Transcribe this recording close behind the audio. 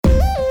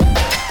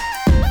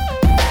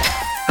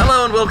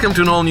Welcome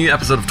to an all-new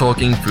episode of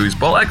Talking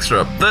Fußball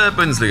Extra, the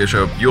Bundesliga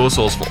show, your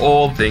source for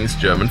all things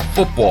German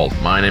football.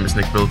 My name is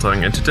Nick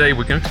Biltong, and today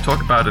we're going to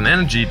talk about an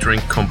energy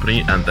drink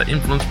company and their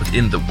influence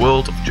within the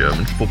world of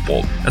German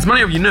football. As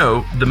many of you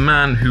know, the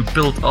man who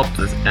built up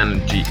this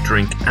energy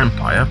drink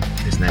empire,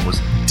 his name was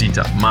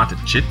Dieter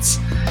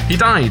Mateschitz. He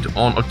died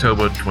on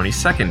October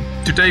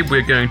 22nd. Today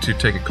we're going to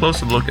take a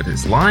closer look at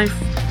his life,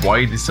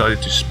 why he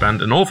decided to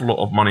spend an awful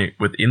lot of money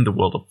within the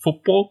world of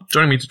football.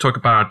 Joining me to talk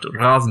about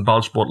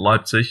Rasenballsport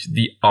Leipzig,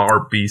 the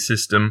RB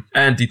system,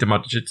 and Dieter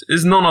Mateschitz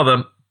is none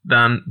other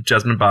than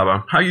Jasmine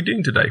Barber. How are you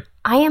doing today?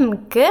 I am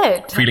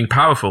good. Feeling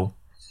powerful?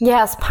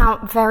 Yes,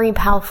 very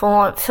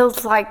powerful. It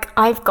feels like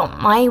I've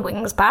got my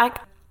wings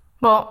back.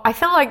 Well, I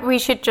feel like we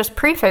should just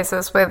preface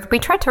this with, we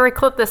tried to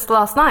record this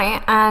last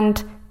night,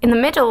 and in the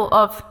middle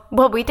of,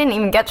 well, we didn't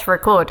even get to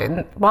record,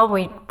 and while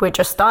we were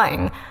just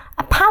starting,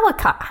 a power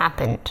cut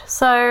happened.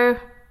 So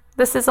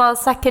this is our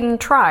second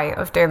try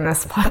of doing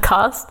this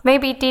podcast.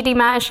 Maybe Didi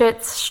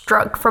Mateschitz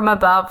struck from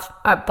below,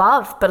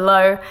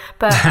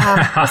 but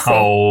we'll see.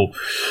 Oh,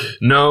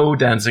 no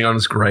dancing on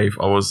his grave.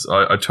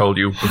 I told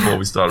you before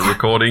we started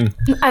recording.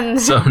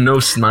 So no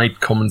snide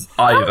comments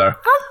either.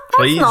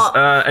 Please.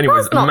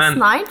 Anyways, that's not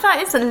snide.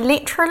 That is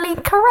literally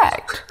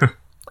correct.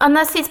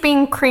 Unless he's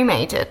being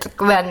cremated,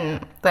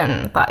 then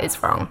that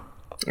is wrong.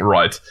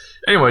 Right.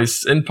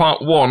 Anyways, in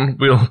part one,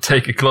 we'll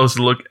take a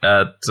closer look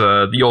at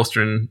the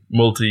Austrian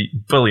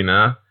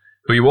multi-billionaire,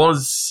 who he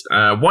was,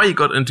 why he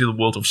got into the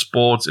world of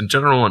sports in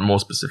general, and more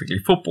specifically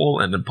football.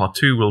 And in part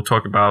two, we'll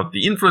talk about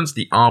the influence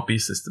the RB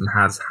system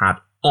has had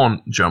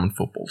on German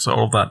football. So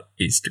all of that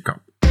is to come.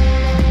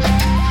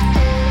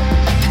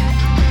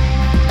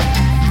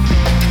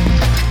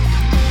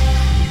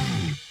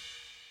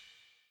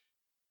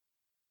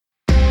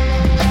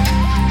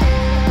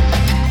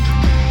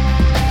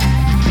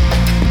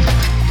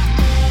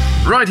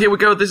 Right, here we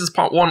go. This is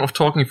part one of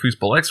Talking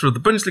Fußball Extra, the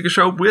Bundesliga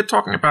show. We're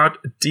talking about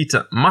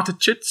Dieter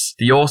Mateschitz,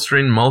 the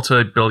Austrian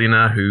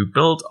multi-billionaire who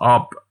built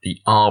up the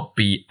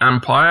RB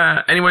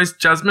empire. Anyways,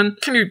 Jasmine,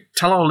 can you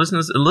tell our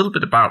listeners a little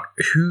bit about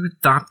who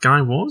that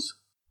guy was?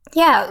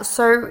 Yeah,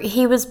 so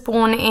he was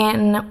born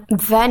in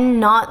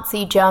then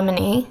Nazi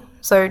Germany,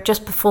 so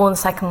just before the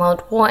Second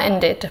World War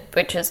ended,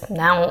 which is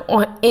now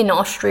in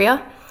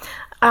Austria.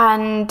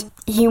 And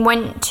he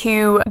went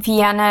to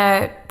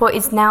Vienna, what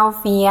is now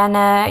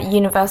Vienna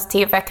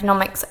University of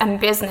Economics and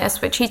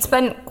Business, which he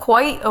spent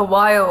quite a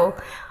while.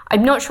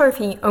 I'm not sure if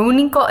he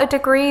only got a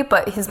degree,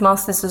 but his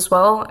master's as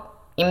well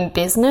in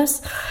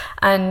business.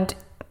 And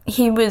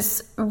he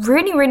was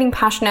really, really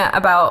passionate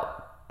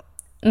about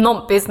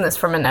not business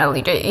from an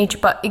early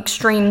age, but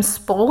extreme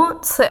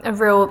sports. A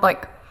real,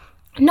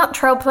 not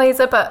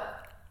trailblazer,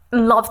 but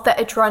loved the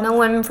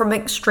adrenaline from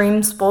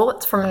extreme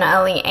sports from an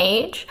early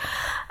age.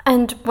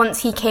 And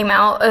once he came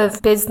out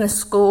of business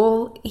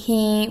school,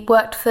 he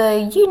worked for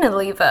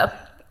Unilever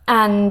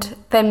and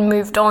then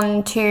moved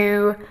on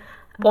to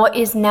what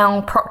is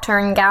now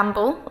Procter &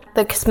 Gamble,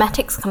 the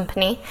cosmetics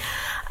company.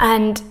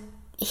 And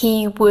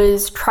he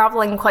was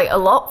traveling quite a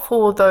lot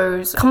for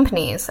those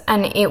companies.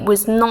 And it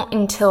was not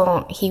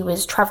until he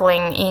was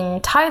traveling in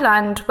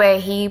Thailand where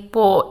he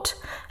bought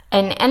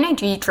an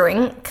energy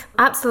drink.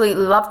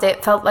 Absolutely loved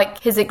it. Felt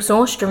like his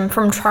exhaustion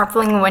from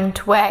traveling went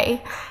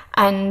away.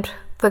 And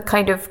the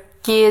kind of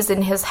gears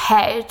in his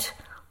head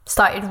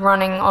started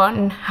running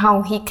on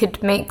how he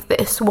could make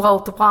this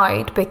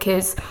worldwide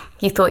because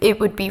he thought it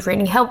would be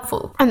really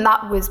helpful. And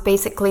that was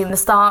basically the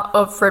start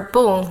of Red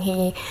Bull.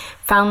 He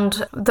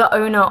found the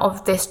owner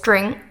of this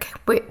drink,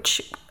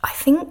 which I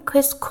think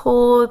is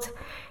called,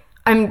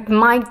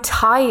 my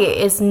Thai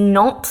is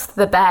not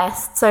the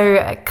best,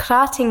 so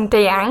Krating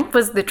Dayang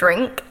was the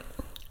drink.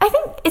 I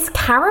think, is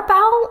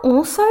Carabao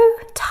also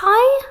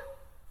Thai?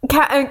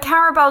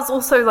 Carabao's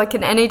also like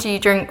an energy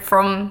drink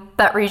from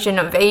that region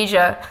of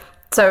Asia.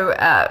 So,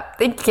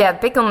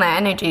 big on their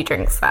energy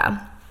drinks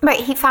there. But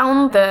he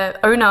found the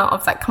owner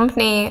of that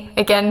company,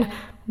 again,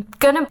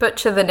 gonna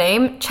butcher the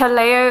name,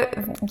 Chaleo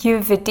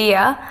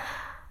Uvidia,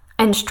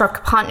 and struck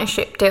a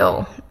partnership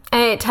deal.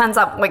 And it turns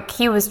out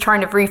he was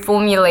trying to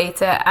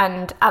reformulate it,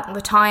 and at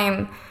the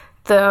time,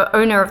 the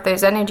owner of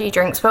those energy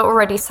drinks were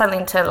already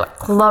selling to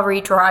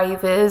lorry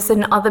drivers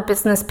and other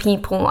business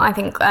people, I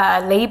think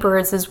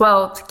labourers as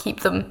well, to keep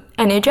them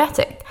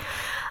energetic.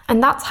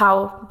 And that's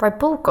how Red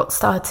Bull got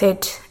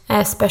started,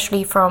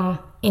 especially from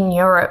in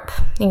Europe.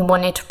 He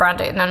wanted to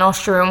brand it in an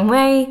Austrian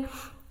way,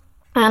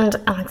 and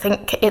I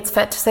think it's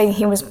fair to say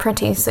he was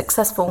pretty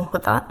successful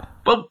with that.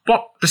 Well,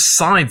 what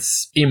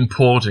besides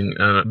importing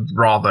a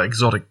rather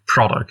exotic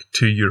product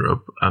to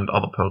Europe and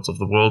other parts of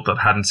the world that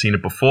hadn't seen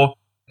it before,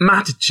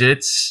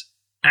 Mateschitz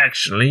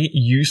actually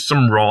used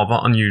some rather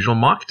unusual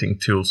marketing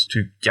tools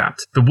to get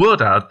the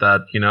word out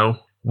that,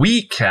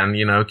 we can,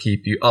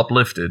 keep you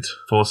uplifted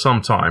for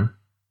some time,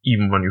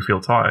 even when you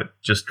feel tired.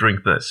 Just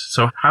drink this.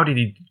 So how did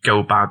he go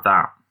about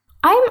that?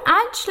 I'm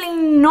actually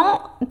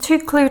not too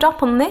clued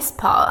up on this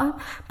part,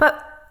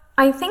 but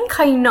I think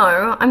I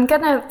know. I'm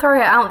going to throw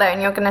it out there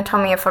and you're going to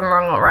tell me if I'm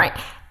wrong or right.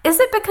 Is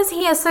it because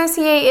he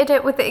associated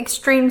it with the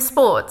extreme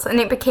sports and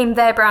it became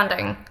their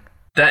branding?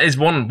 That is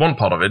one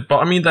part of it, but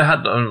I mean, they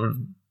had a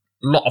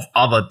lot of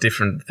other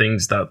different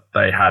things that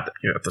they had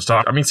at the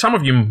start. I mean, some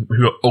of you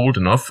who are old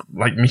enough,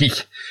 like me,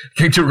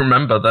 going to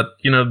remember that,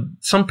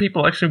 some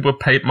people actually were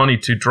paid money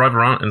to drive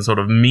around in sort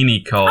of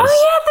mini cars.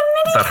 Oh yeah, the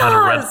mini that cars!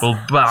 Had a Red Bull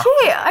back.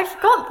 Gee, I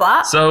forgot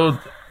that. So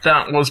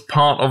that was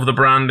part of the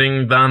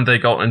branding. Then they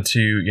got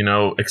into,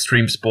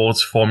 extreme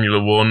sports,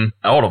 Formula One,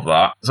 all of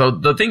that. So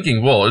the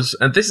thinking was,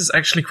 and this is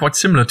actually quite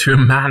similar to a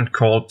man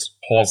called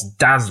Horst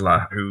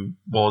Dassler, who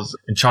was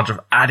in charge of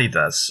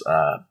Adidas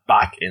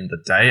back in the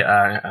day.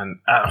 And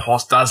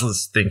Horst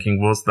Dassler's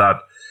thinking was that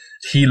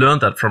he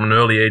learned that from an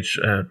early age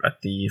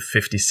at the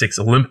 56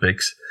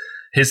 Olympics.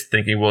 His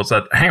thinking was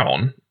that, hang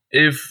on,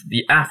 if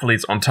the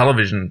athletes on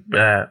television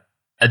wear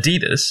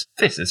Adidas,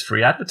 this is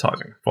free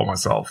advertising for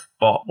myself.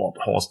 But what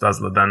Horst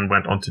Dassler then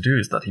went on to do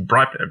is that he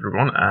bribed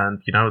everyone,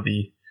 and,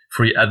 the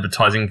free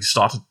advertising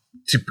started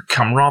to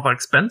become rather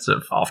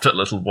expensive after a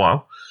little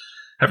while,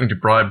 having to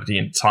bribe the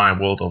entire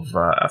world of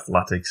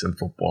athletics and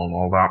football and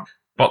all that.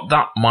 But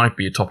that might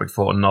be a topic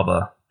for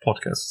another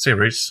podcast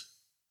series.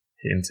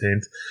 Hint,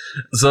 hint.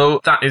 So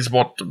that is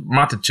what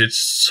Mateschitz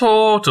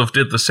sort of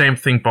did the same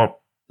thing, but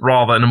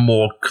rather in a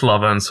more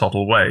clever and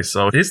subtle way.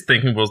 So his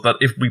thinking was that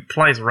if we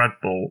place Red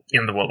Bull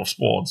in the world of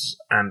sports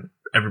and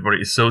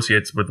everybody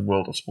associates with the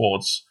world of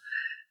sports,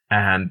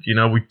 and,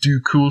 we do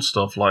cool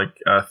stuff like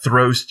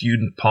throw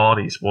student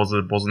parties was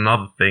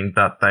another thing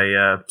that they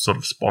sort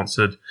of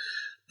sponsored,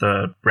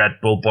 the Red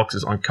Bull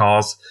boxes on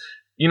cars,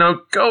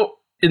 go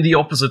in the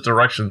opposite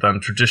direction than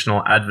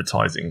traditional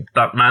advertising.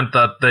 That meant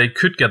that they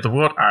could get the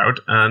word out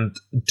and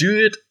do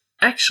it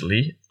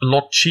actually a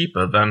lot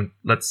cheaper than,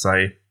 let's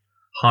say,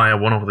 hire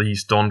one of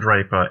these Don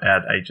Draper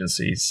ad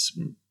agencies,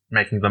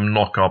 making them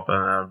knock up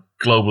a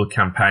global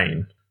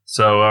campaign.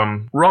 So,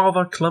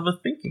 rather clever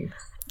thinking.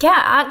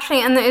 Yeah,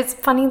 actually, and it's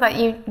funny that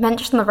you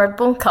mentioned the Red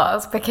Bull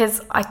cars,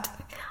 because I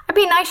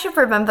should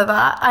remember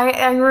that.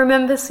 I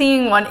remember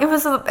seeing one. It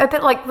was a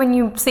bit like when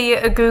you see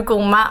a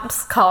Google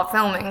Maps car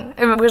filming.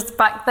 It was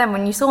back then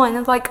when you saw it, and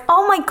it's like,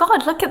 oh my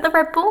god, look at the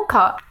Red Bull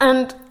car.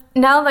 And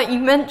now that you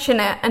mention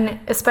it, and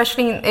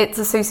especially its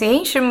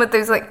association with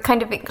those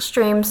kind of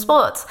extreme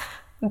sports,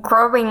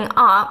 growing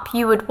up,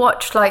 you would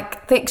watch the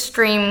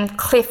extreme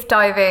cliff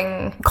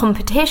diving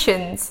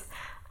competitions.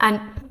 And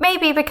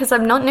maybe because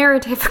I'm not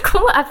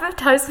neurotypical,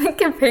 advertisement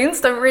campaigns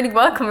don't really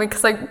work on me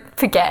because I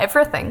forget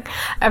everything,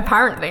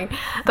 apparently.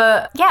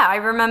 But yeah, I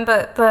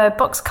remember the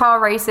boxcar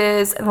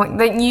races, and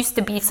they used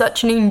to be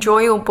such an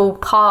enjoyable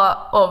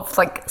part of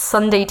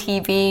Sunday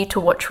TV to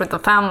watch with the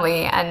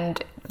family.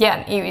 And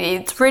yeah,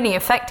 it's really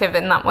effective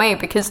in that way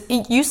because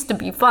it used to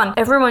be fun.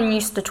 Everyone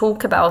used to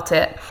talk about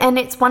it. And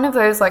it's one of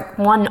those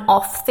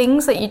one-off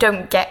things that you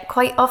don't get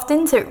quite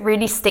often, so it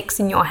really sticks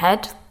in your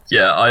head.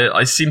 Yeah,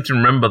 I seem to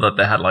remember that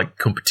they had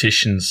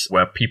competitions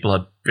where people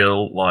had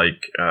built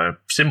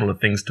similar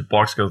things to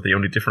boxcars. The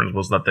only difference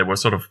was that they were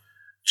sort of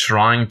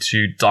trying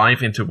to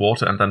dive into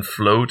water and then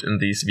float in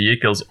these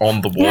vehicles on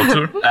the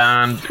water.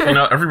 And,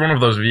 every one of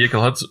those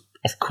vehicles had,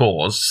 of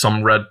course,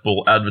 some Red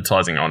Bull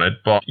advertising on it.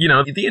 But,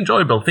 the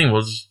enjoyable thing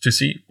was to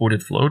see, would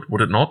it float?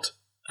 Would it not?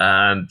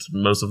 And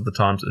most of the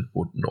times it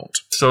would not.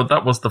 So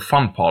that was the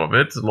fun part of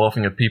it,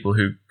 laughing at people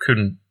who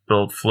couldn't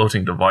build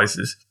floating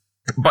devices.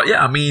 But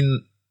yeah, I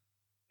mean,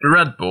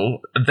 Red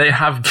Bull, they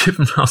have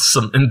given us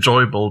some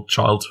enjoyable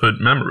childhood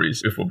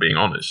memories, if we're being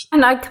honest.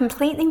 And I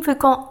completely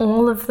forgot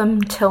all of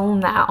them till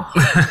now.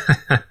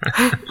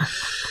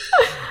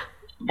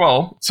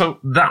 Well, so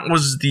that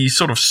was the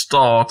sort of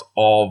start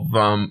of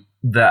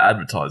their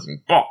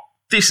advertising. But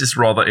this is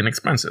rather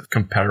inexpensive,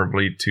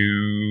 comparably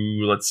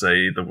to, let's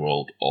say, the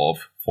world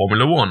of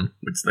Formula One,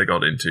 which they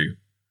got into.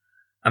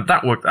 And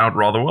that worked out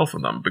rather well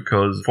for them,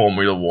 because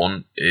Formula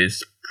One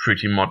is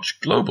pretty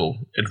much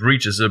global. It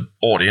reaches an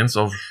audience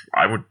of,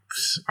 I would,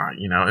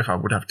 if I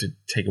would have to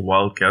take a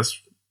wild guess,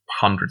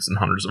 hundreds and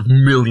hundreds of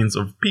millions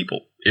of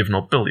people, if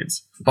not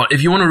billions. But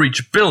if you want to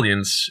reach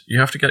billions, you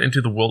have to get into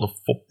the world of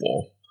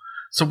football.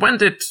 So when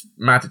did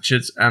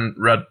Mateschitz and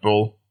Red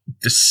Bull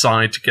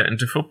decide to get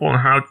into football,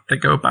 and how did they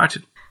go about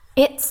it?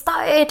 It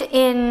started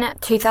in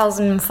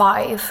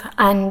 2005,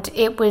 and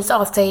it was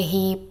after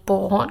he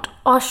bought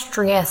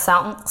Austria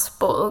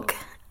Salzburg.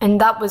 And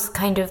that was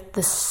kind of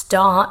the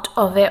start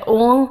of it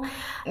all.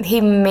 He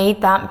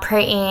made that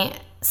pretty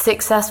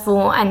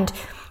successful. And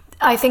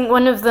I think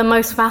one of the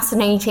most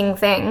fascinating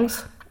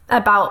things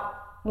about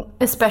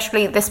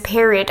especially this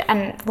period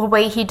and the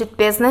way he did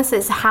business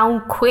is how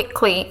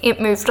quickly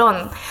it moved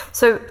on.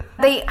 So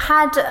they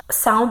had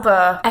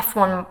Sauber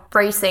F1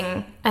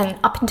 racing, and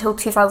up until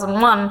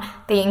 2001,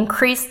 they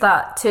increased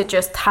that to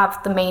just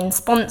have the main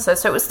sponsor.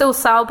 So it was still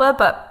Sauber,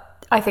 but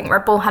I think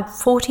Red Bull had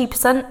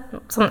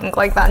 40%, something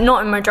like that,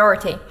 not a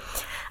majority.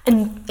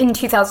 And in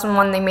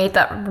 2001, they made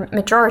that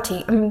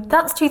majority. And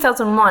that's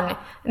 2001.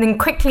 And then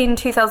quickly in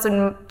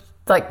 2000,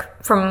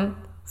 from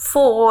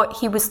 4,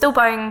 he was still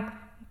buying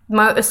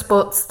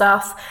motorsport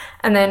stuff.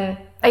 And then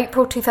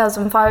April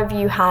 2005,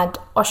 you had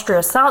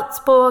Austria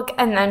Salzburg.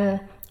 And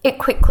then it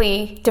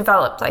quickly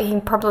developed. Like, he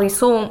probably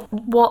saw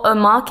what a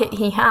market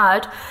he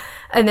had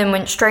and then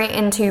went straight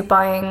into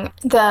buying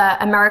the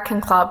American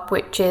club,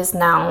 which is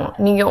now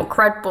New York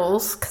Red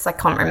Bulls, because I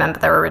can't remember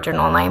their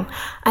original name.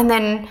 And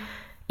then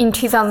in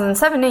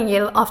 2007, a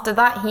year after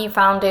that, he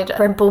founded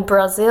Red Bull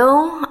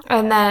Brazil.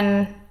 And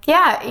then,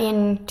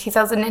 in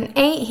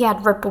 2008, he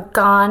had Red Bull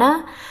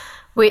Ghana,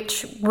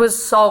 which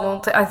was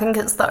sold. I think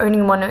it's the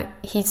only one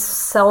he's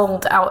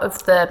sold out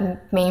of the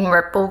main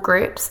Red Bull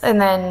groups.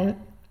 And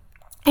then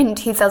in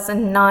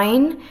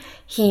 2009,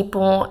 he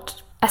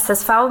bought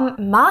SSV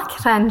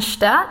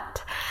Markranstadt,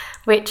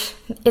 which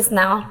is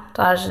now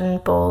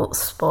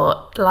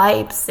Rasenballsport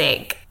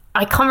Leipzig.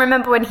 I can't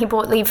remember when he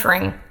bought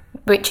Liefering,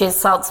 which is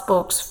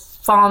Salzburg's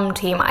farm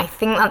team. I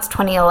think that's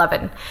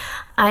 2011.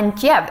 And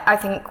I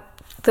think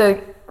the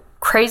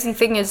crazy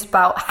thing is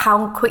about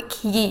how quick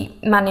he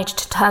managed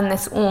to turn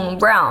this all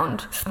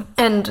around.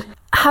 And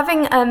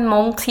having a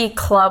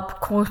multi-club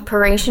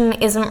corporation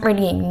isn't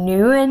really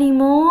new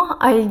anymore.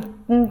 I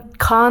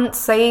can't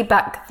say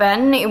back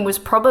then it was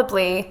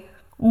probably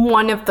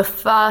one of the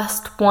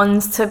first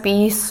ones to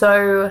be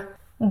so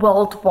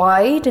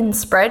worldwide and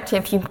spread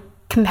if you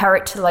compare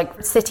it to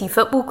like City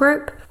Football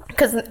Group.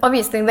 Because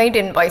obviously they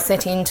didn't buy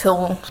City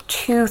until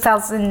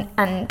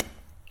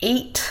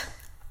 2008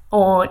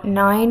 or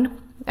 9,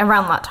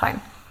 around that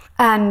time.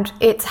 And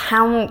it's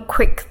how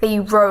quick they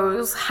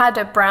rose, had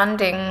a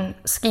branding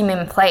scheme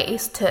in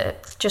place to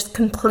just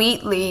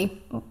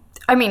completely,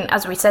 I mean,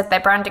 as we said, their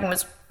branding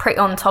was pretty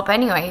on top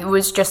anyway. It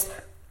was just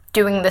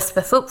doing this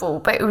for football.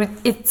 But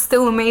it's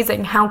still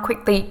amazing how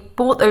quick they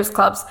bought those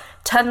clubs,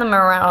 turned them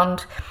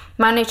around,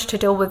 managed to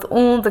deal with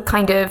all the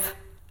kind of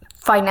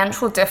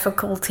financial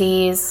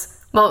difficulties.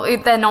 Well,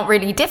 they're not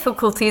really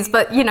difficulties,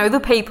 but, the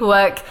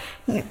paperwork,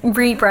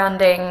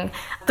 rebranding,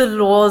 the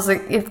laws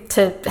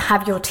to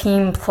have your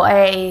team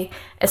play,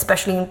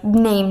 especially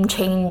name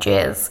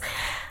changes.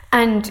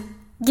 And,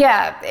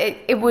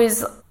 it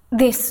was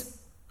this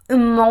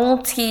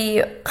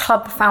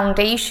multi-club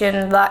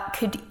foundation that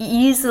could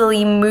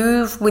easily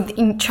move with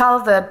each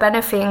other,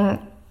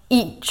 benefiting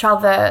each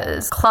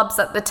other's clubs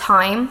at the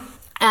time.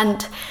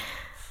 And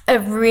a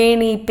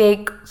really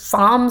big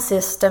farm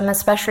system,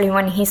 especially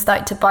when he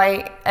started to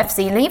buy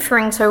FC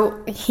Liefering,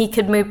 so he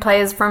could move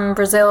players from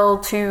Brazil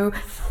to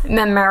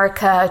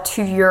America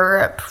to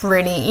Europe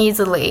really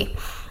easily.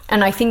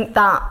 And I think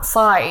that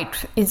side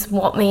is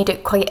what made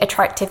it quite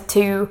attractive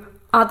to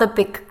other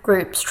big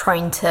groups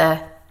trying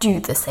to do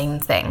the same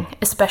thing,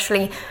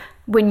 especially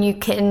when you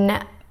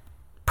can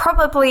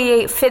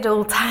probably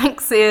fiddle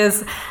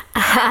taxes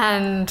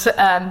and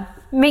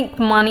make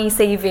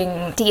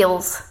money-saving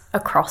deals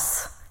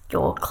across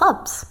your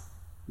clubs.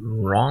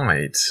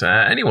 Right.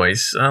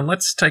 Anyways,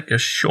 let's take a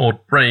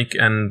short break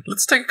and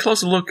let's take a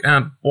closer look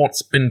at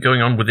what's been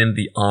going on within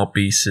the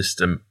RB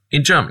system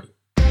in Germany.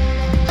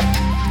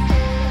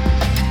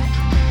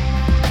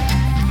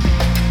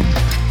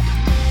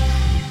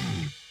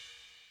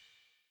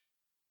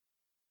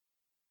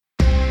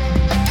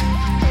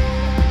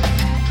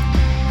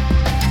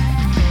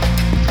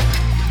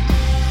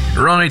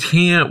 Right,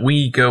 here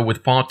we go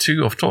with part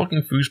 2 of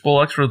Talking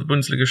Fußball Extra, the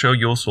Bundesliga show,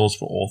 your source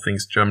for all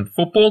things German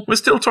football. We're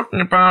still talking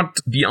about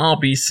the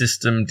RB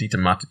system, Dieter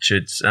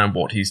Mateschitz, and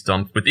what he's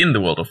done within the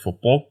world of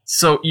football.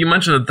 So you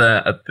mentioned it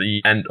there at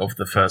the end of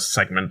the first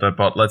segment,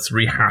 but let's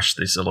rehash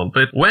this a little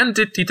bit. When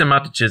did Dieter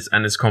Mateschitz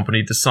and his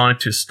company decide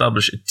to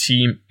establish a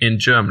team in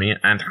Germany,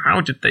 and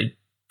how did they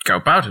go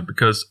about it?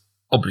 Because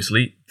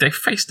obviously they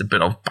faced a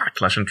bit of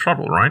backlash and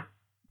trouble, right?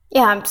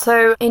 Yeah,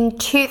 so in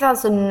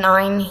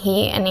 2009,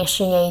 he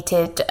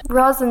initiated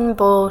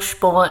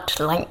Rasenballsport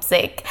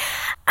Leipzig.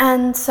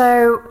 And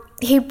so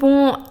he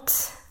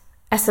bought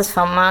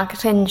SSV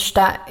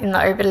Markranstadt in the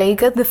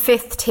Oberliga, the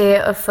 5th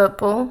tier of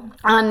football.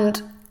 And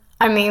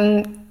I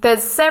mean,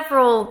 there's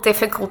several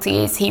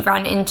difficulties he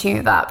ran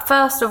into that.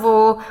 First of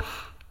all,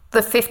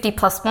 the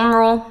 50+1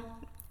 rule.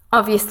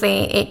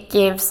 Obviously, it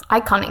gives, I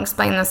can't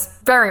explain this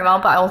very well,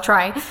 but I'll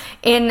try.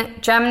 In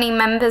Germany,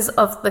 members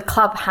of the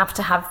club have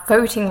to have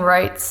voting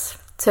rights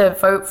to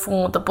vote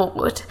for the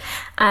board.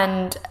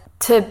 And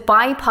to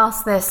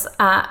bypass this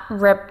at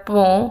Red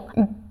Bull,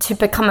 to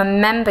become a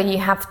member, you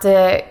have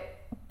to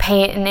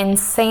pay an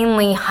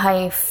insanely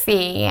high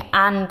fee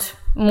and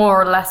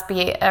more or less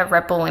be a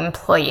Red Bull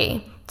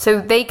employee.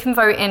 So they can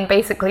vote in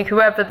basically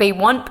whoever they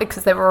want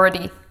because they're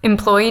already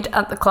employed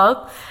at the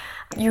club.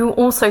 You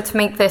also, to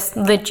make this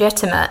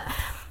legitimate,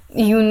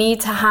 you need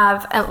to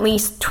have at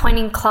least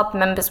 20 club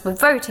members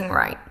with voting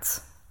rights.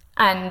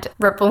 And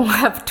Red Bull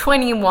have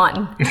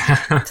 21.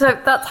 So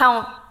that's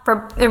how,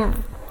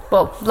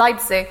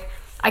 Leipzig,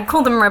 I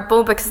call them Red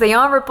Bull because they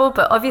are Red Bull,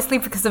 but obviously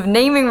because of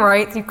naming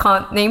rights, you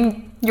can't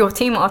name your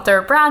team after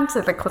a brand,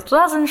 so they're called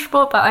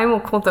Rasensport, but I will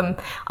call them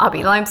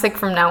RB Leipzig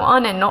from now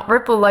on and not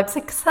Red Bull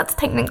Leipzig because that's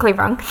technically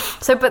wrong.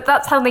 So, but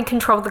that's how they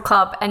control the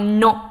club and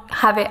not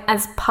have it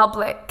as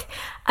public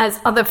as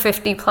other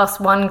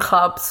 50+1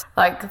 clubs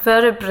like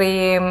Werder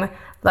Bremen,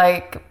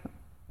 like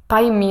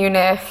Bayern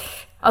Munich.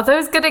 Are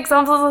those good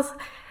examples?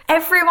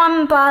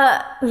 everyone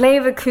but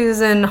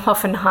Leverkusen,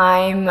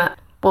 Hoffenheim,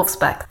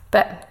 Wolfsburg.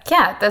 But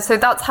yeah, so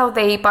that's how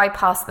they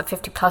bypassed the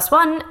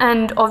 50+1,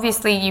 and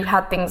obviously you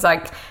had things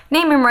like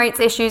naming rights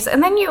issues,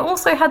 and then you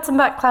also had some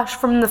backlash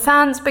from the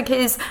fans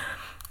because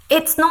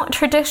it's not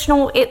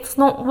traditional, it's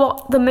not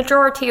what the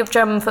majority of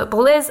German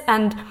football is,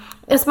 and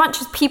as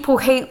much as people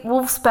hate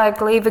Wolfsburg,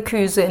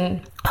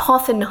 Leverkusen,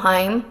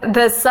 Hoffenheim,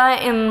 there's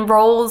certain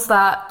roles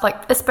that,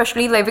 like,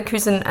 especially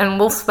Leverkusen and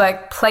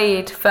Wolfsburg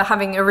played for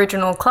having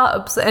original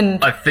clubs.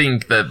 And I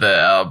think that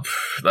there are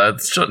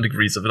certain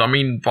degrees of it. I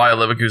mean, Bayer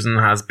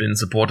Leverkusen has been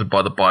supported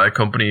by the Bayer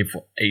company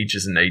for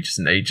ages and ages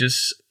and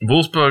ages.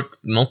 Wolfsburg,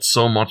 not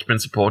so much been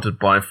supported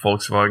by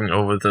Volkswagen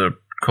over the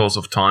course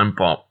of time,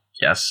 but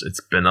yes,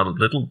 it's been a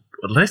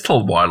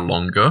little while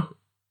longer.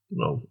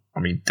 Well, I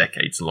mean,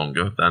 decades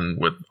longer than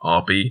with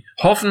RB.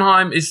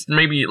 Hoffenheim is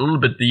maybe a little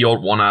bit the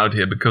odd one out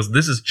here because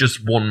this is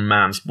just one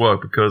man's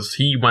work, because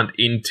he went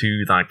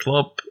into that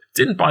club,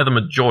 didn't buy the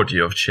majority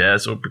of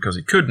shares or because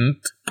he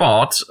couldn't,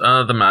 but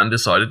the man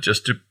decided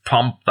just to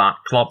pump that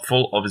club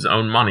full of his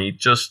own money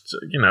just,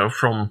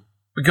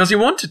 because he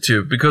wanted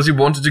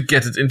to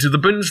get it into the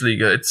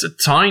Bundesliga. It's a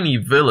tiny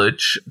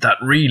village that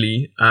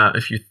really,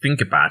 if you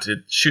think about it,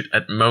 should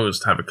at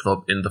most have a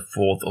club in the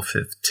 4th or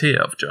 5th tier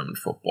of German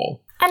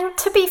football. And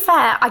to be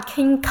fair, I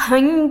can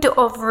kind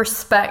of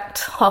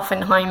respect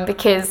Hoffenheim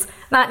because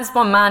that is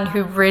one man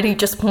who really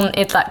just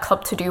wanted that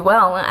club to do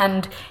well.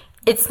 And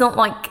it's not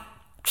like,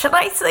 should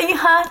I say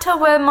Hertha,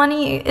 where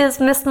money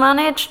is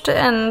mismanaged?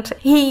 And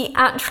he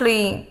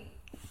actually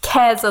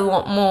cares a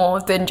lot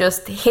more than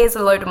just, here's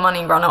a load of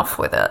money, run off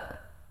with it.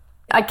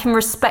 I can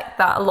respect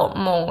that a lot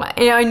more.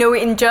 I know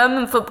in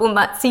German football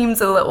that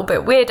seems a little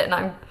bit weird,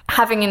 and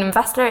having an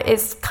investor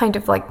is kind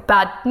of like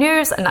bad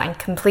news, and I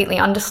completely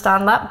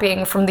understand that,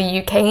 being from the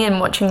UK and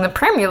watching the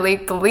Premier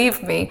League,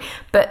 believe me.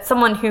 But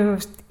someone who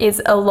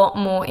is a lot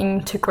more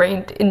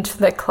integrated into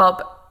the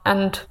club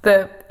and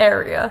the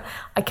area,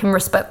 I can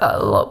respect that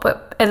a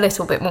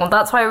little bit more.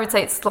 That's why I would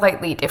say it's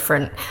slightly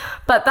different.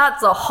 But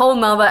that's a whole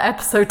nother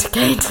episode to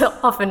get into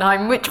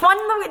Hoffenheim, which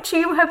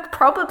you have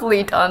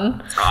probably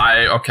done.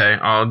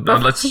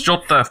 Let's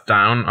jot that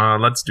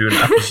down. Let's do an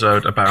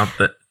episode about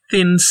the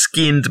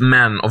thin-skinned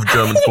man of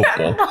German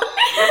football.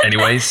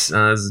 Anyways,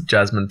 as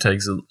Jasmine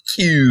takes a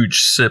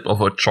huge sip of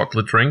her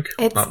chocolate drink.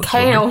 It's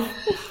kale.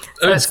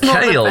 It's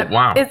kale,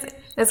 wow.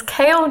 It's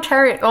kale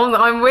cherry.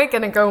 We're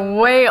going to go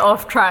way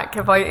off track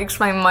if I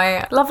explain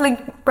my lovely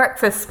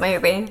breakfast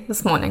smoothie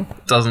this morning.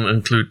 Doesn't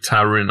include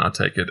taurine, I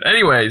take it.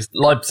 Anyways,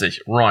 Leipzig,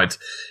 right.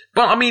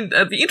 But I mean,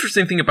 the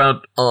interesting thing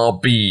about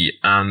RB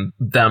and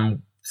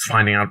them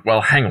finding out,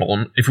 well, hang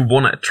on, if we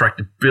want to attract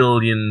 1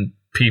 billion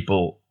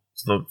people,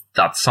 so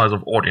that size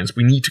of audience,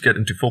 we need to get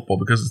into football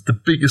because it's the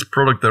biggest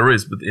product there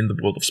is within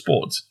the world of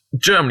sports.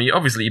 Germany,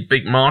 obviously a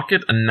big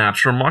market, a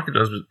natural market,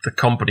 as the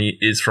company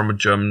is from a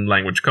German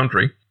language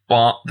country.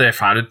 But they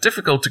found it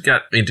difficult to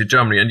get into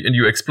Germany. And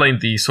you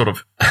explained the sort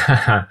of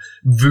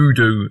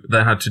voodoo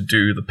they had to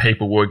do, the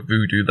paperwork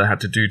voodoo they had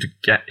to do to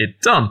get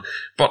it done.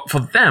 But for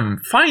them,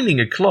 finding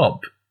a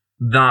club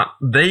that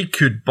they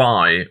could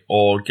buy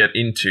or get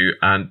into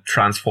and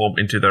transform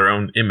into their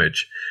own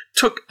image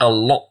took a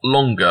lot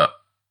longer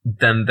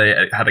than they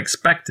had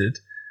expected.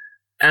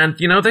 And,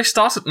 they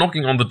started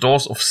knocking on the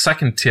doors of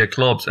second-tier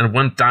clubs and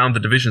went down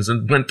the divisions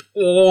and went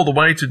all the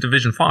way to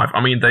Division 5.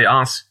 I mean, they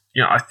asked...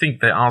 I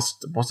think they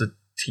asked, was it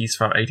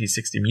TSV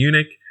 8060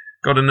 Munich?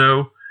 Got to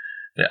know.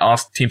 They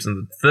asked teams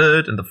in the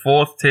 3rd and the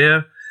 4th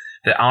tier.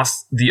 They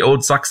asked the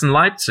old Sachsen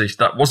Leipzig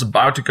that was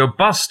about to go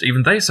bust.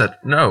 Even they said,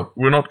 no,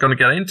 we're not going to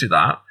get into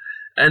that.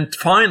 And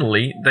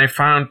finally, they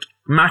found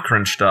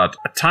Markranstadt,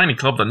 a tiny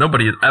club that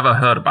nobody had ever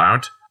heard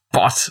about.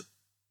 But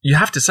you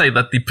have to say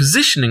that the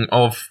positioning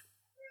of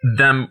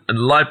them in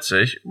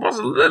Leipzig was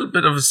a little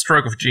bit of a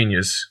stroke of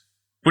genius.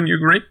 Wouldn't you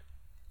agree?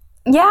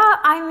 Yeah,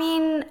 I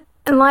mean...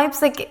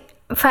 Leipzig,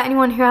 for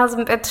anyone who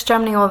hasn't been to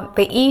Germany or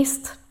the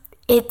East,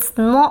 it's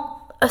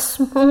not a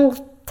small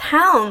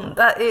town.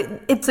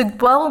 It's a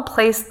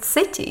well-placed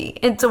city.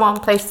 It's a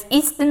well-placed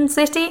eastern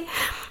city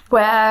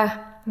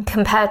where,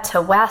 compared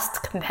to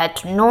West, compared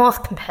to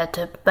North, compared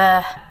to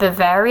the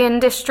Bavarian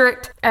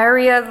district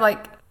area,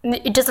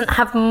 it doesn't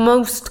have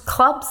most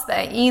clubs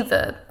there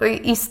either.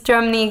 The East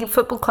Germany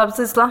football clubs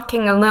is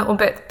lacking a little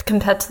bit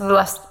compared to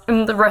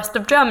the rest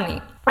of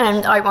Germany.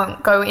 And I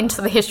won't go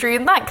into the history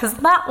of that because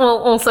that will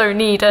also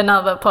need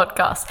another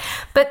podcast.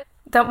 But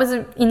that was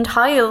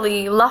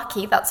entirely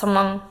lucky that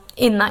someone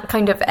in that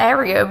kind of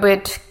area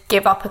would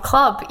give up a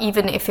club,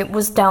 even if it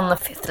was down the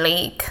 5th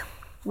league.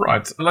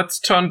 Right. Let's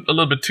turn a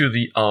little bit to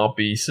the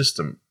RB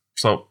system.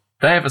 So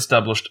they have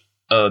established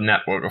a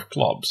network of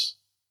clubs.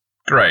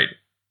 Great.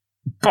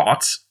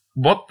 But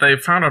what they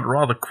found out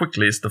rather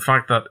quickly is the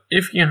fact that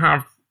if you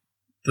have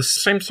the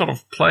same sort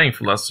of playing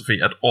philosophy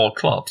at all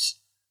clubs,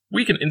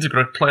 we can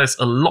integrate players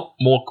a lot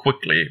more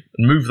quickly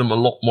and move them a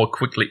lot more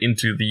quickly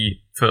into the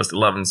first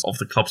 11s of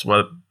the clubs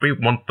where we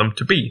want them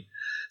to be.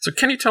 So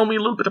can you tell me a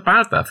little bit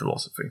about that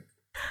philosophy?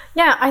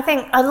 Yeah, I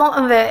think a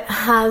lot of it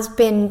has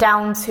been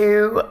down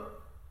to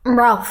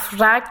Ralf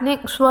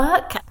Rangnick's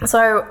work.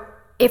 So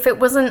if it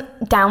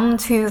wasn't down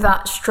to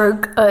that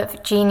stroke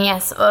of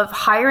genius of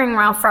hiring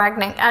Ralf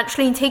Rangnick,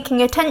 actually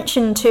taking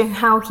attention to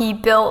how he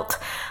built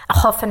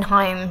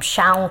Hoffenheim,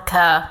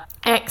 Schalke,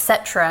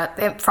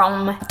 etc.,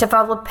 from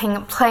developing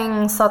a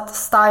playing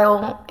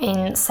style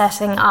in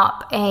setting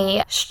up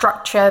a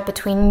structure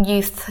between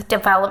youth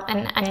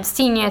development and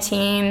senior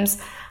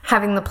teams,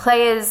 having the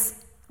players'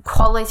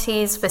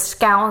 qualities for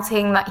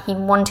scouting that he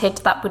wanted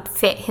that would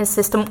fit his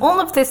system. All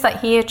of this that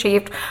he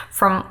achieved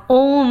from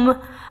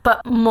Ulm,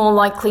 but more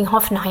likely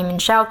Hoffenheim and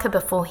Schalke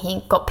before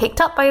he got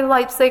picked up by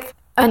Leipzig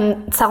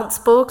and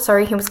Salzburg.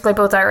 Sorry, he was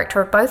global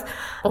director of both,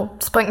 or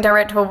sporting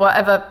director or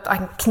whatever.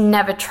 I can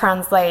never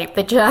translate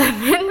the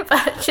German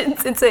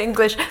versions into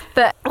English.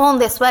 But all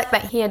this work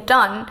that he had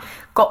done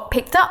got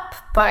picked up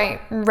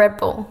by Red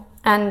Bull.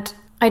 And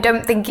I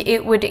don't think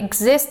it would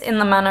exist in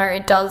the manner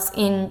it does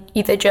in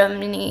either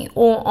Germany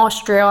or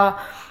Austria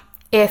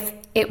if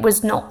it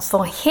was not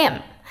for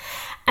him.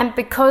 And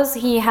because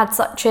he had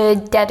such a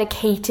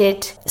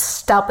dedicated,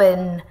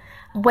 stubborn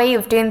way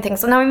of doing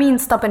things, and I mean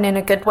stubborn in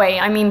a good way,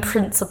 I mean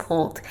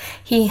principled.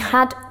 He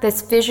had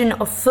this vision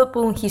of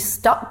football, he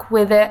stuck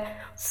with it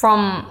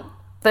from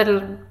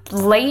the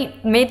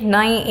late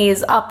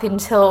mid-90s up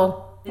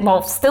until,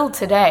 well, still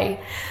today.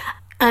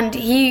 And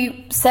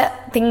he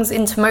set things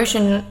into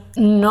motion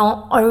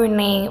not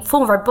only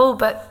for Red Bull,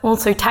 but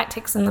also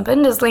tactics in the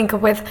Bundesliga,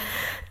 with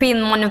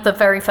being one of the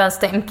very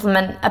first to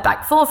implement a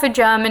back four for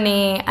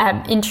Germany,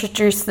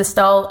 introduce the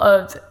style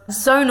of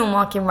zonal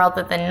marking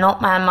rather than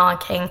not man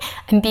marking,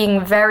 and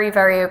being very,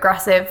 very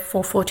aggressive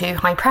 4-4-2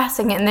 high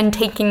pressing, and then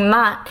taking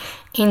that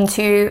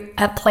into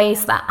a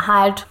place that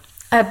had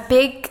a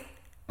big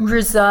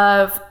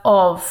reserve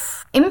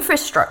of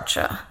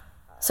infrastructure.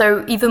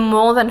 So even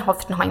more than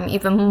Hoffenheim,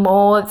 even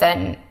more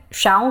than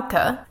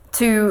Schalke,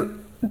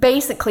 to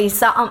basically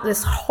set up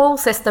this whole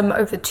system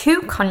over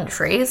 2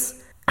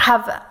 countries,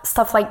 have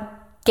stuff like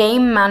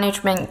game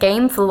management,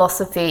 game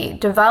philosophy,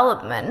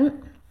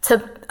 development,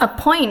 to a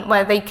point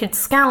where they could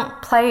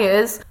scout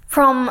players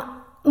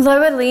from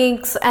lower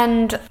leagues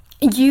and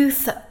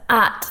youth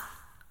at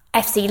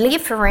FC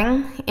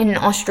Liefering in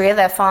Austria,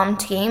 their farm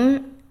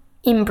team,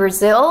 in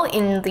Brazil,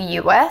 in the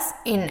US,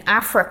 in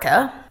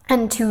Africa,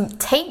 and to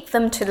take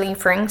them to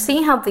Liefering,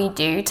 see how they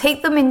do,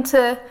 take them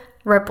into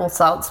Red Bull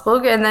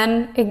Salzburg, and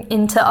then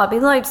into RB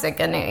Leipzig,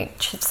 and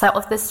it set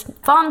off this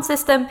farm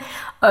system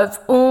of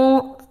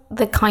all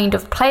the kind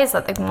of players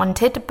that they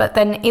wanted. But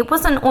then it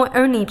wasn't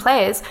only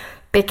players,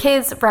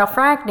 because Ralf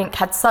Rangnick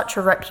had such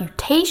a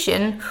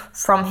reputation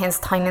from his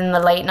time in the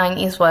late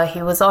 90s, where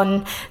he was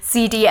on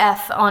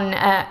CDF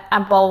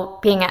while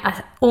being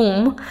at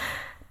Ulm,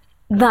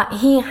 that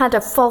he had a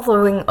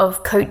following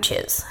of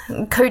coaches.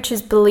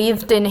 Coaches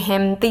believed in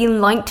him, they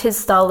liked his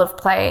style of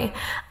play,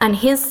 and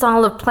his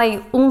style of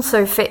play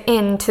also fit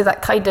into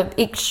that kind of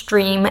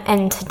extreme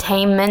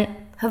entertainment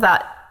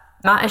that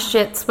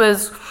Mateschitz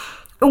was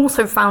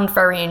also found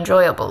very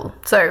enjoyable.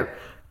 So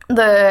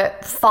the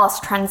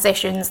fast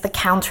transitions, the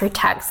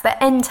counterattacks,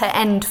 the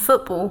end-to-end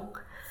football,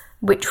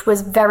 which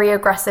was very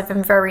aggressive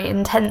and very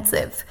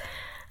intensive.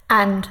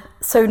 And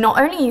so not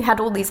only you had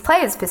all these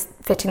players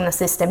fitting the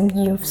system,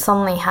 you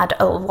suddenly had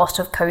a lot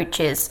of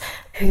coaches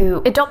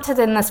who adopted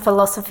in this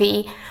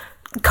philosophy,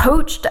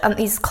 coached at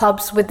these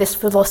clubs with this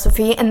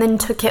philosophy, and then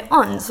took it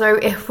on. So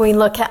if we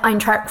look at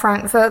Eintracht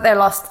Frankfurt, their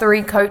last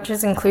 3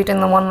 coaches, including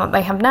the one that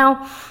they have now,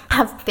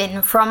 have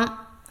been from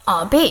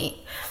RB.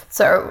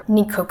 So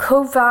Niko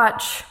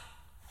Kovac,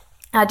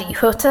 Adi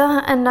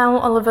Hutter, and now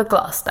Oliver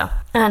Glasner.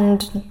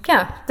 And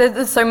yeah,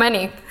 there's so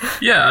many.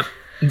 Yeah.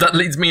 That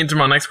leads me into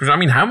my next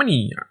question.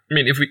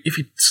 If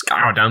you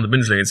scour down the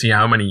Bundesliga and see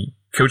how many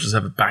coaches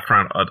have a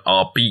background at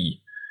RB,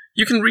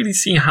 you can really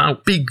see how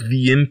big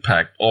the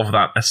impact of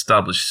that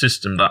established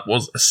system that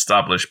was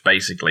established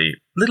basically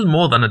little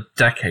more than a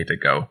decade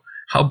ago,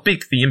 how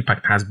big the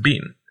impact has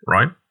been,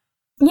 right?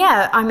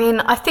 Yeah,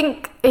 I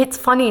think it's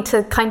funny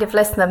to kind of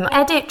list them,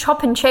 edit,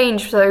 chop and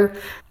change, so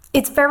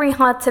it's very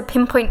hard to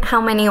pinpoint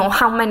how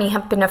many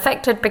have been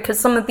affected, because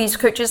some of these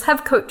coaches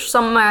have coached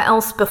somewhere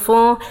else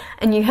before,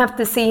 and you have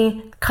to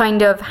see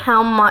kind of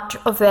how much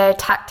of their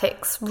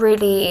tactics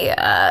really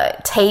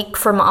take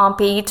from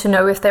RB to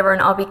know if they were an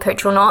RB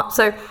coach or not.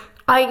 So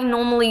I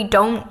normally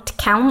don't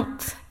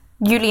count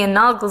Julian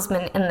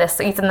Nagelsmann in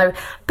this,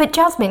 but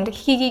Jasmine,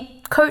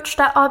 he coached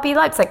at RB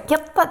Leipzig.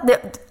 Yep,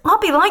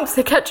 RB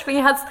Leipzig actually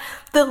has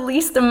the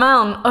least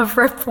amount of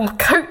Red Bull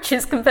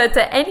coaches compared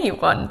to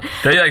anyone.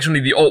 They're actually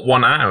the odd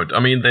one out.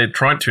 They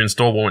tried to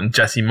install one in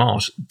Jesse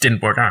Marsch,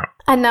 didn't work out.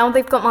 And now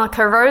they've got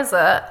Marco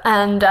Rosa,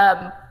 and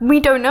we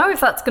don't know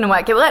if that's going to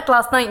work. It worked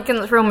last night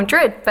against Real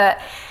Madrid,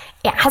 but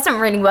it hasn't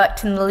really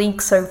worked in the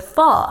league so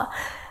far.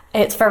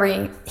 It's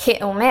very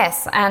hit or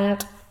miss,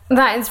 and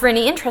that is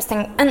really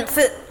interesting. And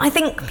I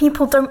think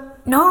people don't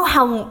know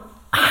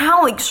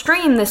how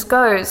extreme this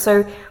goes.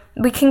 So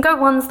we can go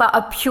ones that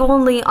are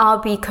purely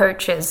RB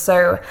coaches.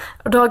 So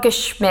Roger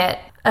Schmidt,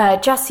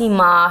 Jesse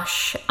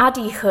Marsch,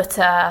 Adi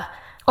Hutter,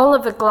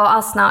 Oliver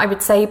Glasner, I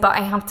would say, but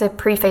I have to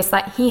preface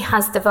that he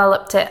has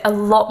developed it a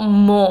lot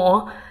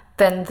more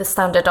than the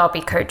standard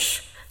RB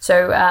coach.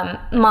 So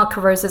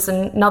Marco Rose is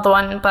another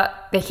one,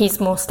 but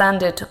he's more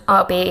standard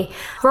RB.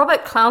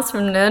 Robert Klaus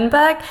from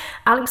Nuremberg,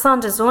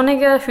 Alexander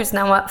Zorniger, who's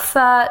now at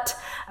Fürth,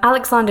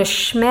 Alexander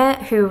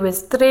Schmidt, who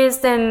was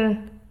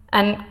Dresden,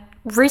 and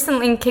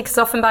recently kicked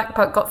Offenbach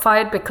but got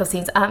fired because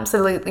he's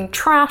absolutely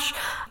trash.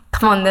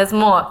 Come on, there's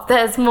more.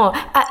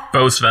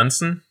 Bo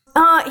Svensson?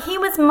 He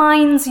was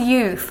Mainz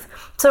youth.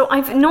 So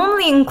I've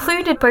normally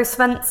included Bo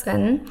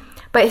Svensson,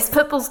 but his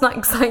football's not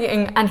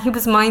exciting, and he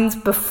was Mainz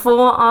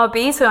before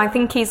RB, so I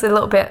think he's a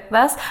little bit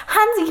less.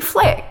 Hansi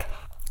Flick.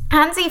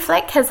 Hansi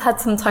Flick has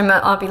had some time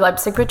at RB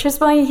Leipzig, which is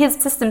why his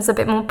system's a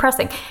bit more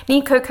pressing.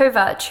 Niko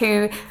Kovac,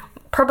 who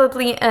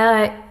probably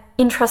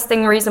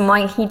interesting reason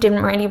why he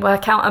didn't really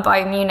work out at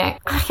Bayern Munich.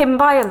 Achim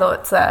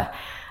Bayerlotzer.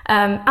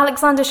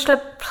 Alexander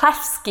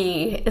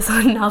Schleplewski is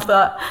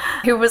another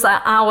who was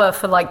at Auer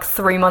for like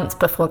 3 months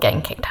before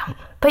getting kicked out.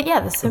 But yeah,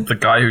 the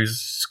guy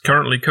who's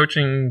currently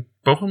coaching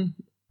Bochum?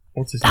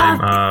 What's his name?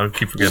 I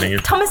keep forgetting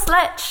it. Thomas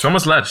Lech.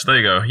 Thomas Lech, there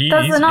you go.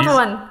 That's another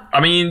one. I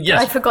mean,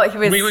 yes. I forgot he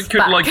was we could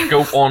back.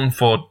 go on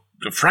for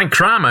Frank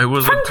Kramer, who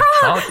was Frank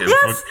Kramer,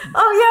 yes.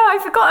 Oh yeah, I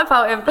forgot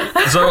about him.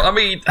 So, I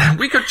mean,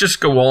 we could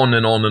just go on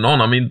and on and on.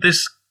 I mean,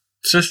 this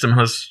system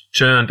has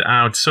churned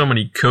out so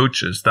many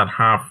coaches that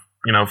have,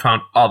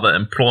 found other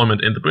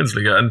employment in the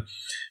Bundesliga. And,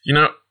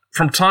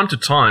 from time to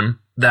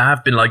time, there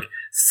have been like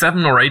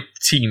 7 or 8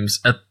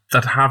 teams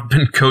that have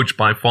been coached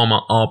by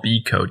former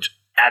RB coach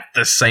at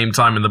the same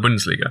time in the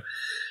Bundesliga.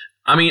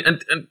 I mean,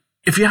 and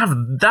if you have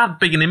that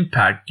big an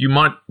impact, you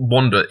might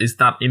wonder, is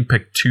that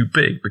impact too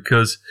big?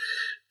 Because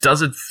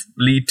does it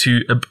lead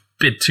to a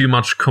bit too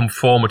much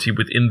conformity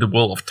within the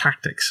world of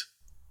tactics?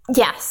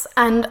 Yes,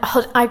 and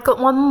I've got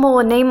one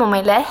more name on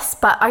my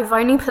list, but I've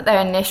only put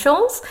their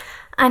initials,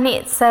 and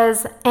it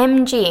says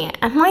MG.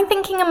 Am I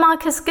thinking of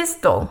Marcus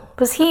Gisdol?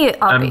 Was he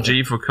RB?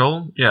 MG for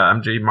Cole? Yeah,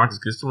 MG, Marcus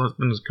Gisdol has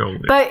been as Cole.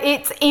 Yeah. But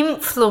it's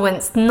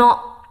influenced,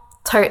 not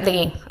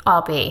totally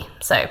RB.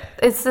 So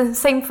it's the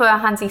same for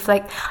Hansi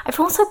Flick. I've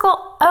also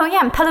got,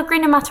 and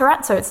Pellegrino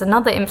Matarazzo. It's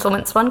another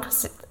influence one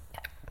because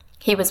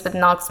he was with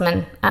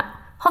Nagelsmann at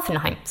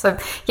Hoffenheim. So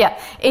yeah,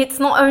 it's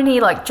not only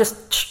like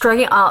just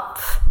straight up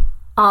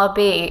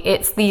RB,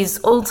 it's these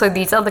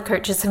other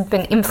coaches have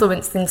been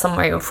influenced in some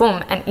way or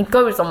form, and it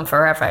goes on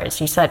forever,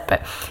 as you said.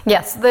 But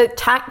yes, the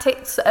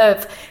tactics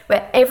of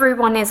where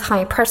everyone is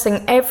high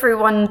pressing,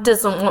 everyone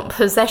doesn't want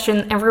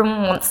possession,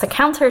 everyone wants to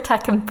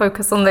counter-attack and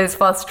focus on those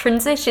fast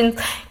transitions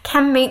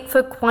can make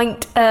for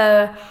quite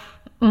a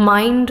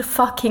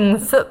mind-fucking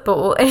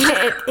football.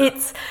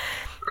 It's,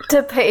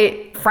 to put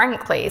it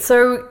frankly.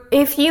 So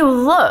if you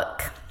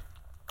look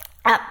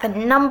at the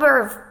number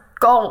of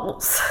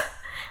goals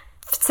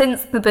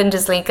since the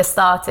Bundesliga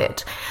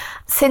started,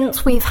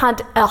 since we've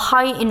had a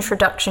high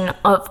introduction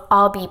of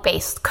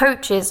RB-based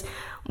coaches,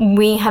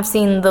 we have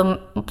seen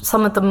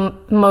some of the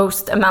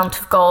most amount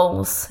of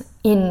goals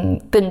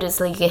in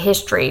Bundesliga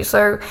history.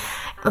 So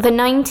the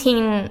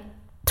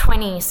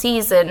 1920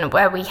 season,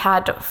 where we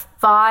had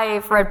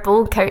 5 Red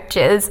Bull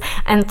coaches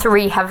and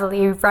 3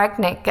 heavily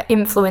Rangnick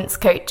influence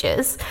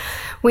coaches,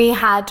 we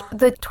had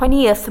the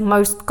 20th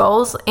most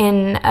goals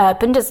in a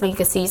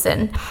Bundesliga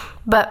season.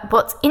 But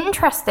what's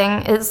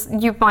interesting is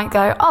you might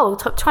go,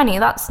 top 20,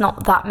 that's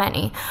not that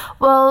many.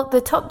 Well,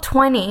 the top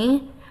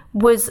 20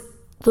 was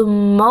the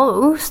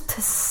most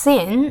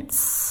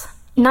since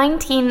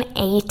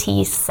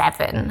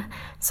 1987.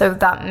 So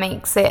that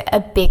makes it a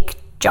big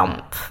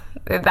jump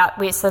that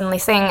we're suddenly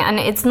seeing. And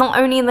it's not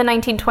only in the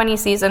 1920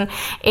 season,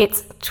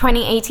 it's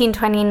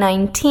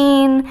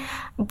 2018-2019,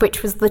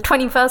 which was the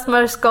 21st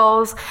most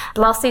goals.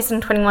 Last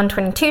season,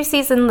 21-22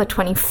 season, the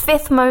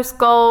 25th most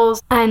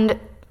goals. And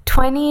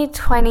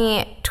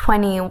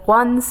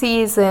 2020-21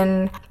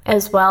 season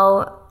as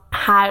well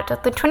had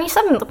the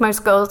 27th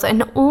most goals,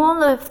 and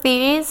all of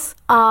these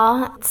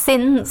are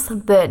since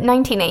the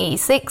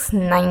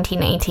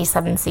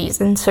 1986-1987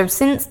 season. So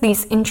since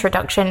these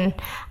introduction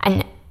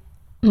and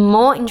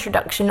more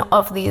introduction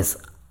of these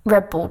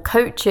Red Bull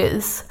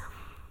coaches,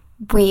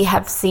 we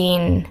have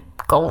seen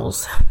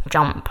goals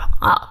jump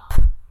up.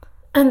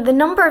 And the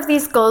number of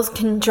these goals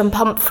can jump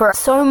up for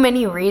so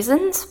many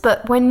reasons,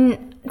 but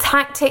when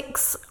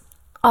tactics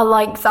are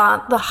like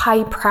that, the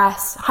high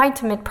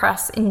to mid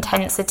press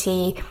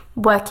intensity,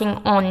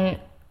 working on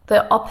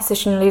the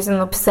opposition losing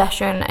the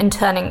possession and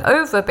turning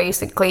over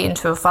basically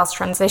into a fast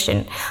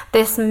transition,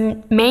 this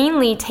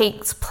mainly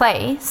takes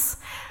place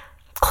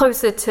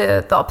closer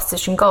to the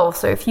opposition goal.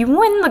 So if you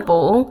win the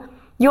ball,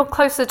 you're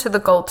closer to the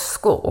goal to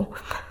score.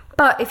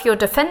 But if you're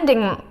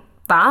defending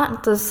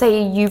that, to say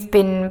you've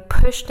been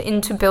pushed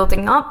into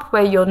building up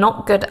where you're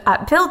not good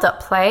at build-up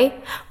play,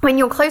 when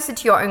you're closer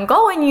to your own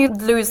goal and you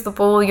lose the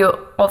ball, you're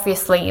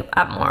obviously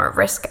at more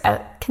risk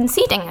at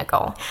conceding a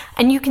goal.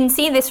 And you can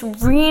see this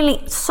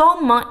really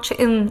so much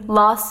in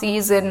last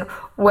season,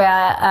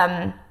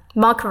 where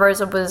Marco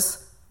Rose was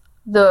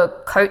the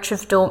coach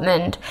of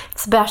Dortmund.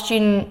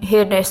 Sebastian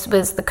Hoeneß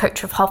was the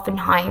coach of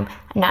Hoffenheim,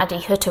 and Adi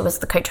Hütter was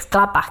the coach of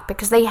Gladbach,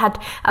 because they had,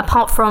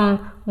 apart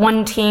from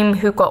one team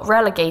who got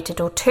relegated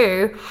or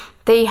two,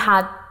 they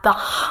had the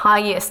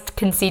highest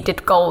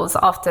conceded goals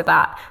after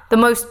that. The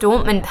most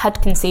Dortmund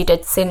had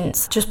conceded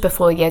since just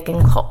before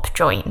Jurgen Klopp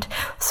joined.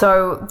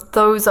 So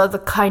those are the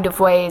kind of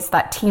ways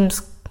that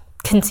teams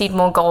concede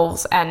more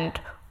goals, and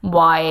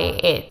why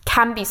it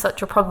can be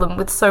such a problem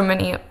with so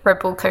many Red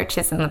Bull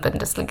coaches in the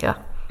Bundesliga.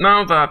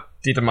 Now that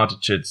Dieter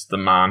Mateschitz, the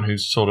man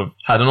who's sort of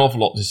had an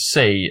awful lot to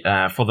say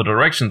for the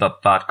direction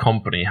that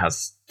company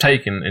has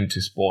taken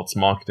into sports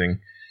marketing,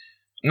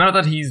 now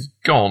that he's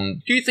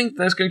gone, do you think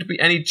there's going to be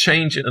any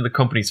change in the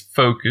company's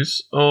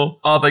focus, or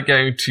are they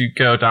going to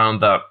go down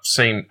that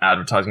same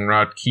advertising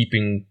route,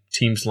 keeping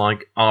teams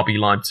like RB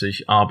Leipzig,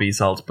 RB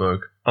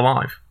Salzburg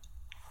alive?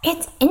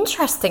 It's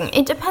interesting.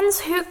 It depends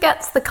who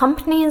gets the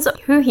companies,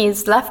 who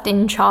he's left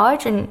in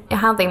charge, and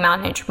how they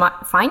manage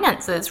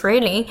finances,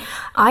 really.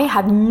 I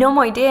have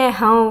no idea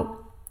how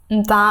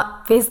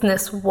that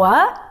business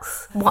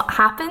works, what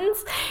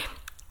happens.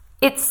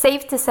 It's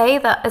safe to say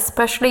that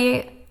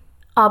especially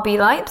RB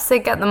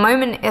Leipzig at the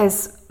moment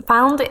has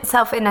found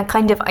itself in a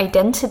kind of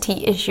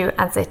identity issue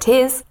as it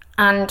is.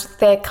 And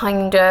their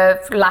kind of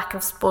lack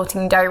of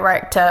sporting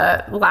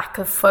director, lack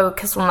of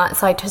focus on that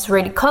side has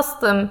really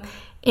cost them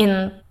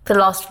in the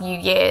last few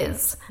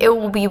years. It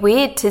will be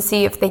weird to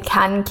see if they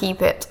can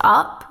keep it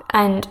up,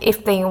 and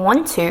if they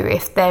want to,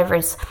 if there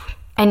is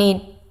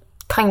any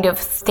kind of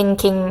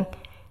thinking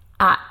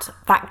at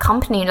that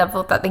company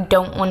level that they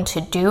don't want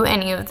to do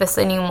any of this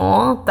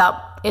anymore.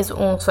 That is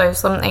also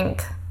something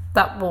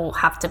that will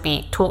have to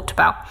be talked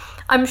about.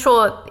 I'm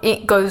sure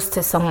it goes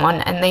to someone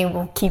and they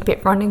will keep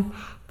it running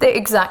the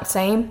exact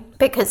same,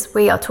 because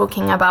we are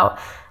talking about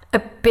a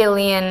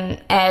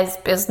billionaire's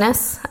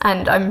business,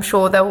 and I'm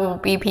sure there will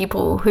be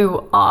people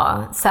who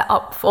are set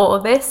up for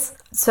this.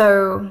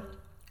 So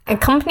at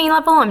company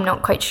level, I'm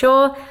not quite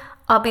sure.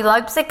 RB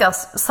Leipzig are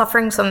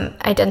suffering some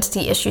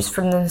identity issues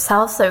from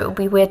themselves, so it will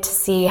be weird to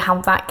see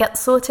how that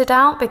gets sorted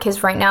out,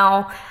 because right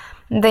now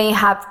they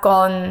have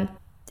gone,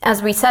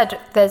 as we said,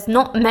 there's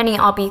not many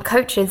RB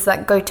coaches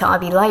that go to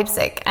RB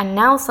Leipzig, and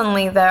now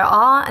suddenly there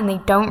are, and they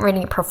don't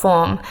really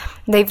perform.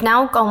 They've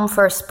now gone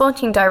for a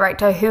sporting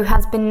director who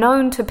has been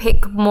known to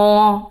pick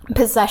more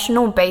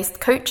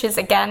possessional-based coaches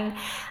again,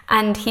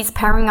 and he's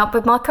pairing up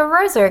with Marco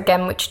Rose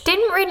again, which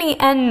didn't really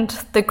end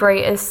the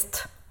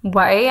greatest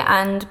way,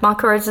 and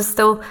Marco Rose is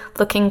still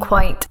looking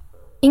quite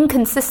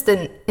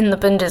inconsistent in the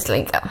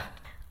Bundesliga.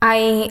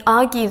 I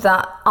argue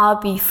that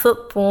RB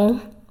football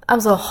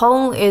as a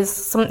whole is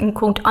something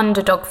called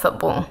underdog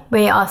football.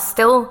 We are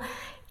still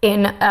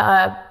in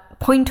a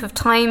point of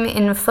time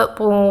in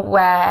football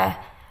where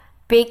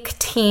big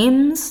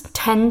teams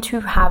tend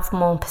to have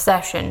more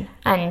possession,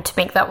 and to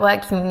make that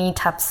work you need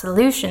to have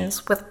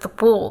solutions with the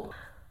ball.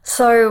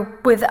 So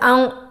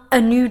without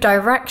a new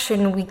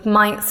direction, we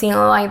might see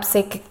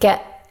Leipzig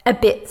get a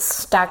bit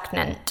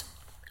stagnant,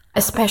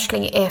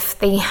 especially if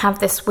they have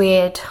this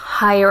weird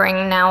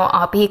hiring now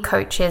RB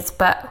coaches,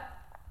 but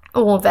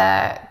all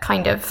their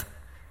kind of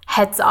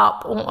heads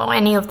up or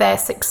any of their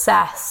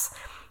success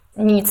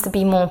needs to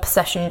be more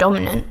possession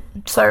dominant.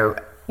 So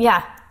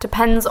yeah,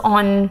 depends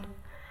on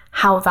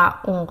how that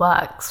all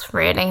works,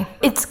 really.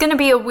 It's going to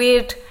be a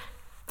weird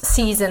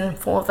season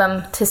for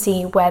them to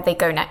see where they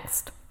go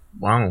next.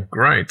 Wow,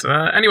 great.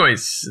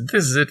 Anyways,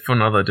 this is it for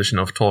another edition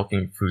of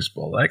Talking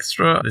Fußball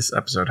Extra. This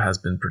episode has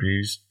been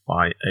produced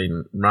by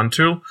Aidan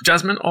Rantoul.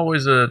 Jasmine,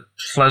 always a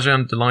pleasure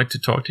and delight to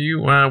talk to you.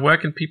 Where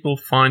can people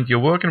find your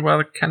work, and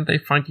where can they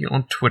find you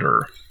on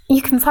Twitter?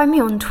 You can find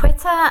me on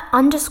Twitter,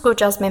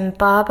 _Jasmine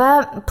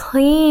Barber.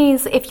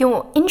 Please, if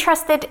you're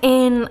interested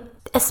in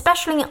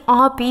especially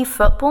RB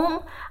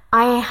football,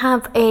 I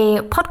have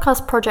a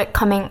podcast project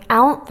coming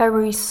out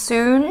very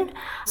soon,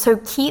 so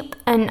keep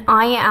an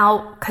eye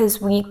out, because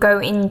we go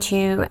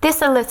into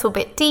this a little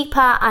bit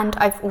deeper, and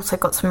I've also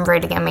got some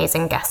really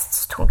amazing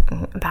guests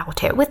talking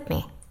about it with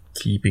me.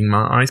 Keeping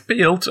my eyes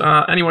peeled.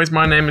 Anyways,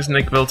 my name is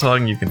Nick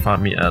Wilthagen. You can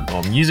find me at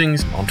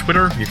Musings on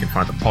Twitter. You can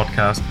find the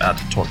podcast at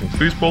Talking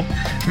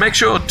Fußball. Make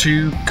sure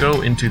to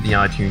go into the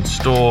iTunes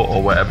store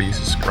or wherever you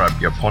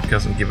subscribe your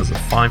podcast and give us a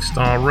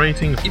 5-star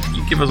rating. If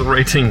you give us a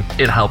rating,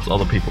 it helps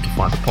other people to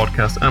find the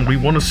podcast, and we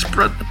want to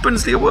spread the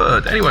Bundesliga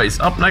word.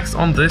 Anyways, up next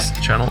on this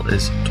channel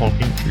is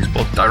Talking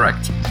Fußball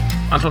Direct.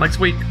 Until next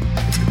week,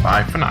 it's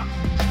goodbye for now.